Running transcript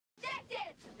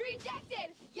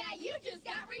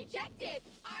rejected.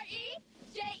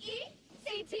 Rejected.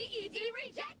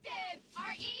 Rejected.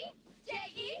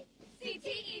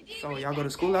 So y'all go to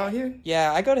school out here?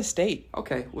 Yeah, I go to state.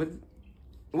 Okay,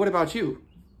 what about you?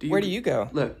 Where do you go?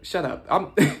 Look, shut up.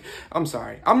 I'm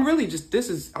sorry. I'm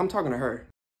talking to her.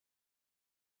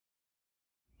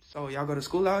 So y'all go to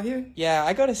school out here? Yeah,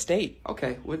 I go to state.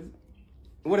 Okay,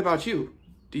 what about you?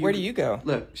 Where do you go?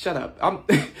 Look, shut up.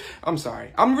 I'm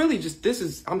sorry. I'm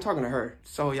talking to her.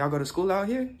 So y'all go to school out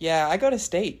here? Yeah, I go to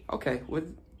state. Okay,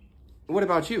 what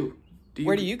about you?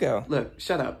 Where do you go? Look,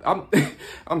 shut up.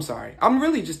 I'm sorry. I'm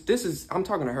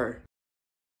talking to her.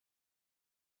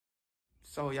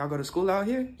 So y'all go to school out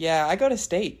here? Yeah, I go to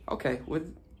state. Okay,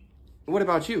 what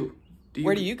about you?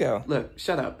 Where do you go? Look,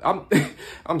 shut up.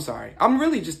 I'm sorry. I'm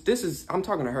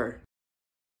talking to her.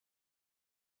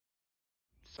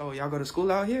 So y'all go to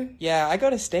school out here? Yeah, I go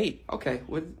to state. Okay,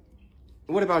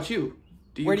 what about you?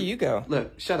 Where do you go?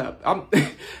 Look, shut up.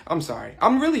 I'm sorry.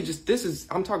 I'm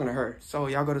talking to her. So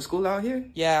y'all go to school out here?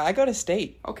 Yeah, I go to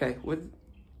state. Okay,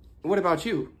 what about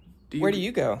you? Where do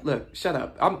you go? Look, shut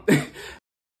up.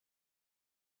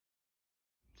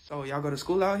 So y'all go to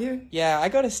school out here? Yeah, I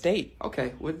go to state.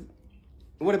 Okay,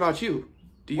 what about you?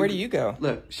 Where do you go?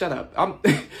 Look, shut up.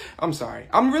 I'm sorry.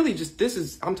 I'm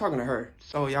talking to her.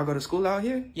 So y'all go to school out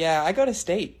here? Yeah, I go to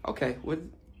state. Okay,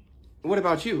 what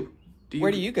about you? Where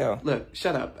do you go? Look,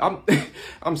 shut up.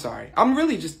 I'm sorry. I'm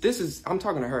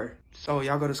talking to her. So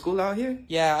y'all go to school out here?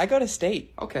 Yeah, I go to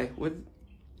state. Okay,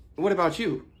 what about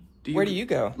you? Where do you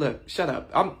go? Look, shut up.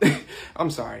 I'm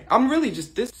sorry.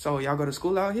 So y'all go to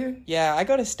school out here? Yeah, I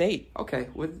go to state. Okay,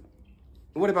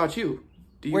 what about you?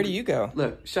 Where do you go?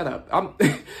 Look, shut up.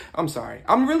 I'm sorry.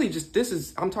 I'm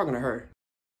talking to her.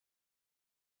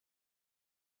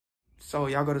 So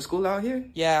y'all go to school out here?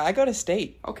 Yeah, I go to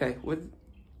state. Okay,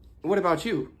 what about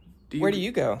you? Where do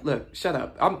you go? Look, shut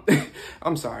up.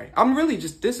 I'm sorry. I'm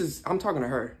talking to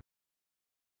her.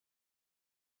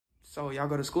 So y'all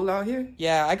go to school out here?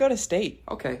 Yeah, I go to state.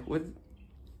 Okay,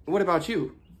 what about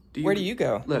you? Where do you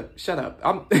go? Look, shut up.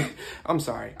 I'm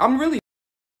sorry.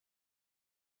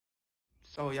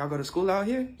 So y'all go to school out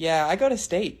here? Yeah, I go to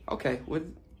state. Okay,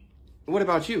 what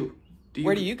about you?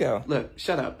 Where do you go? Look,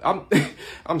 shut up.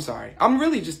 I'm sorry. I'm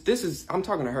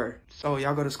talking to her. So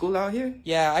y'all go to school out here?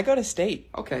 Yeah, I go to state.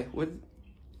 Okay,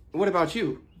 what about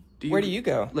you? Where do you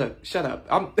go? Look, shut up.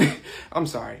 I'm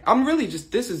sorry.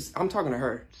 I'm talking to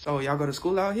her. So y'all go to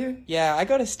school out here? Yeah, I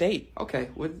go to state. Okay,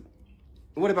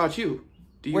 what about you?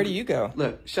 Where do you go?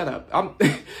 Look, shut up.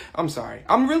 I'm sorry.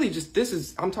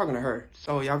 I'm talking to her. So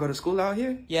y'all go to school out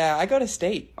here? Yeah, I go to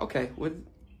state. Okay,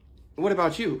 what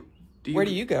about you? Where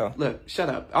do you go? Look, shut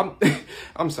up.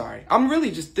 I'm sorry.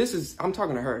 I'm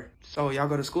talking to her. So y'all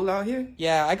go to school out here?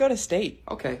 Yeah, I go to state.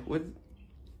 Okay,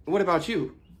 what about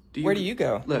you? Where do you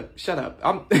go? Look, shut up.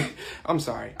 I'm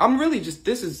sorry. I'm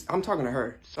talking to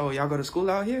her. So y'all go to school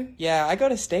out here? Yeah, I go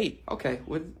to state. Okay,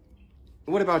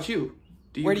 what about you?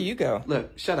 Where do you go?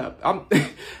 Look, shut up.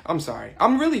 I'm sorry. I'm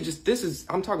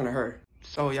talking to her.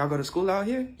 So y'all go to school out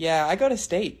here? Yeah, I go to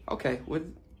state. Okay,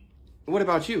 what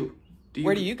about you?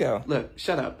 Where do you go? Look,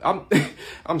 shut up.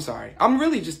 I'm sorry.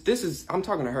 I'm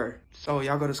talking to her. So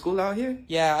y'all go to school out here?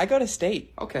 Yeah, I go to state.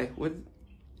 Okay,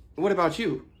 what about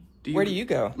you? Where do you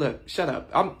go? Look, shut up.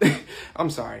 I'm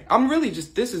sorry.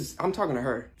 I'm talking to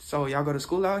her. So y'all go to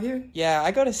school out here? Yeah,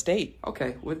 I go to state.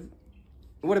 Okay,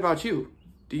 what about you?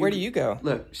 Where do you go?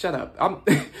 Look, shut up.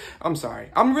 I'm sorry.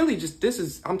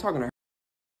 I'm talking to her.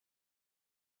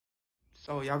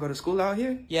 So y'all go to school out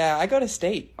here? Yeah, I go to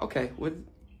state. Okay,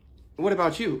 what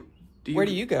about you? Where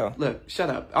do you go? Look, shut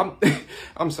up. I'm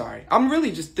sorry.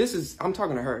 I'm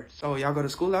talking to her. So y'all go to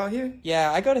school out here? Yeah,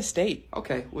 I go to state.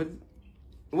 Okay,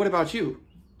 what about you?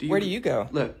 Where do you go?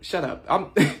 Look, shut up.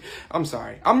 I'm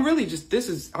sorry.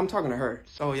 I'm talking to her.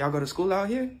 So y'all go to school out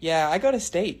here? Yeah, I go to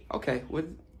state. Okay,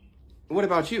 what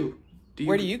about you?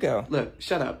 Where do you go? Look,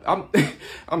 shut up.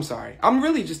 I'm sorry. I'm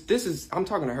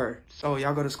talking to her. So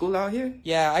y'all go to school out here?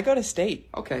 Yeah, I go to state.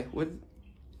 Okay,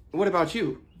 what about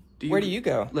you? Where do you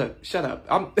go? Look, shut up.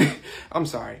 I'm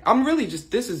sorry. I'm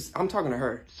talking to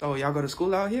her. So y'all go to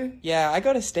school out here? Yeah, I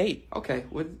go to state. Okay,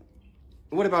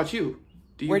 what about you?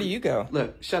 Where do you go?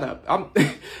 Look, shut up.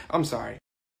 I'm sorry.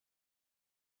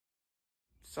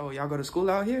 So y'all go to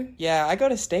school out here? Yeah, I go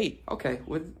to state. Okay,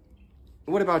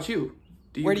 what about you?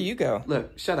 Where do you go?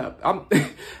 Look, shut up.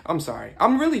 I'm sorry.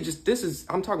 I'm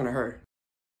talking to her.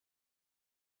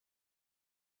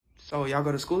 So y'all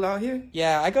go to school out here?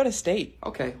 Yeah, I go to state.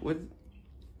 Okay,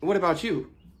 what about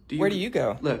you? Where do you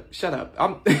go? Look, shut up.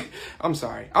 I'm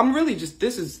sorry. I'm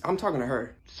talking to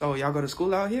her. So y'all go to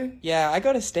school out here? Yeah, I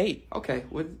go to state. Okay,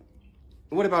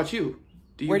 what about you?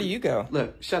 Where do you go?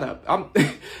 Look, shut up.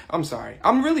 I'm sorry.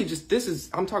 I'm really just,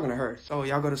 I'm talking to her. So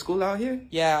y'all go to school out here?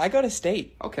 Yeah, I go to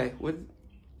state. Okay,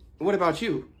 what about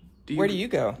you? Where do you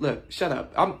go? Look, shut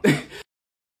up.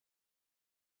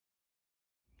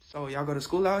 So y'all go to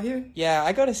school out here? Yeah,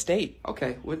 I go to state.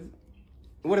 Okay,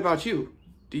 what about you?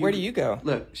 Where do you go?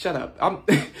 Look, shut up.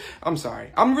 I'm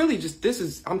sorry. I'm really just,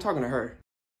 I'm talking to her.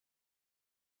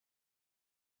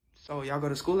 So y'all go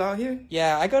to school out here?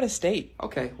 Yeah, I go to state.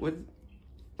 Okay,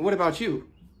 what about you?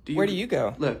 Where do you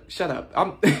go? Look, shut up.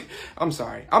 I'm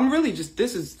sorry. I'm really just,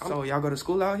 so y'all go to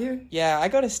school out here? Yeah, I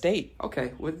go to state.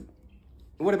 Okay,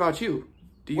 what about you?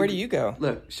 Where do you go?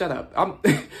 Look, shut up.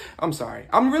 I'm sorry.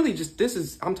 I'm really just,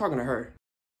 I'm talking to her.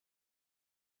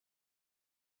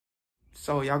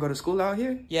 So y'all go to school out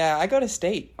here? Yeah, I go to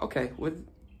state. Okay,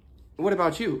 what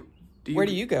about you? Where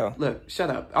do you go? Look, shut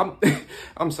up.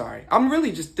 I'm sorry. I'm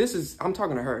really just, I'm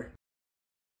talking to her.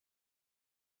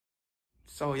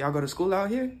 So y'all go to school out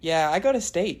here? Yeah, I go to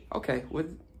state. Okay,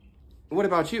 what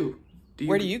about you?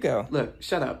 Where do you go? Look,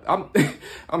 shut up.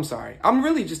 I'm sorry. I'm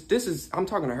really just, I'm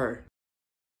talking to her.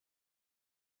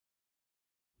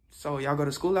 So y'all go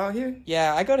to school out here?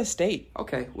 Yeah, I go to state.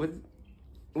 Okay,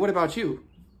 what about you?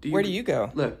 Where do you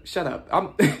go? Look, shut up.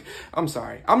 I'm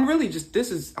sorry. I'm really just,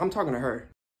 I'm talking to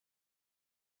her.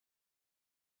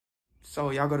 So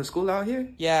y'all go to school out here?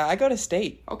 Yeah, I go to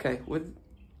state. Okay,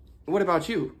 what about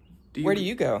you? Where do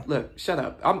you go? Look, shut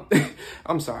up.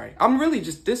 I'm sorry. I'm really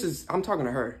just, I'm talking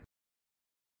to her.